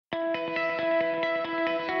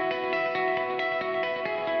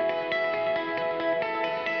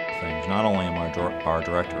things. Not only am I our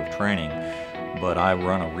director of training, but I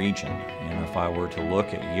run a region. And if I were to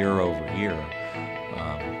look at year over year,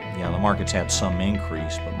 yeah, the market's had some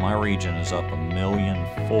increase, but my region is up $1.4 million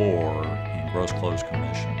in gross closed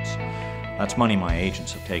commissions. That's money my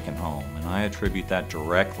agents have taken home, and I attribute that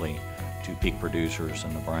directly to peak producers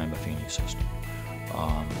and the Brian Buffini system.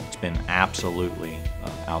 It's been absolutely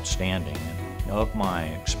outstanding. And of my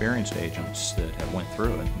experienced agents that have went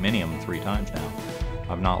through it, many of them 3 times now,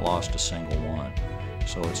 I've not lost a single one.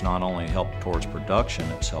 So it's not only helped towards production,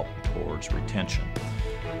 it's helped towards retention.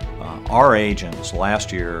 Our agents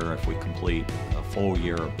last year, if we complete a full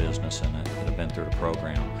year of business in it that have been through the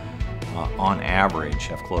program, on average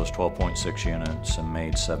have closed 12.6 units and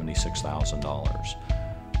made $76,000.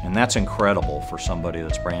 And that's incredible for somebody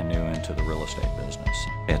that's brand new into the real estate business.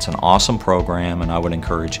 It's an awesome program, and I would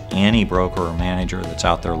encourage any broker or manager that's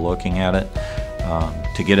out there looking at it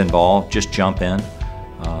to get involved. Just jump in,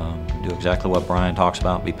 do exactly what Brian talks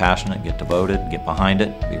about, be passionate, get devoted, get behind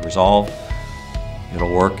it, be resolved. It'll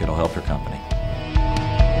work, it'll help your company.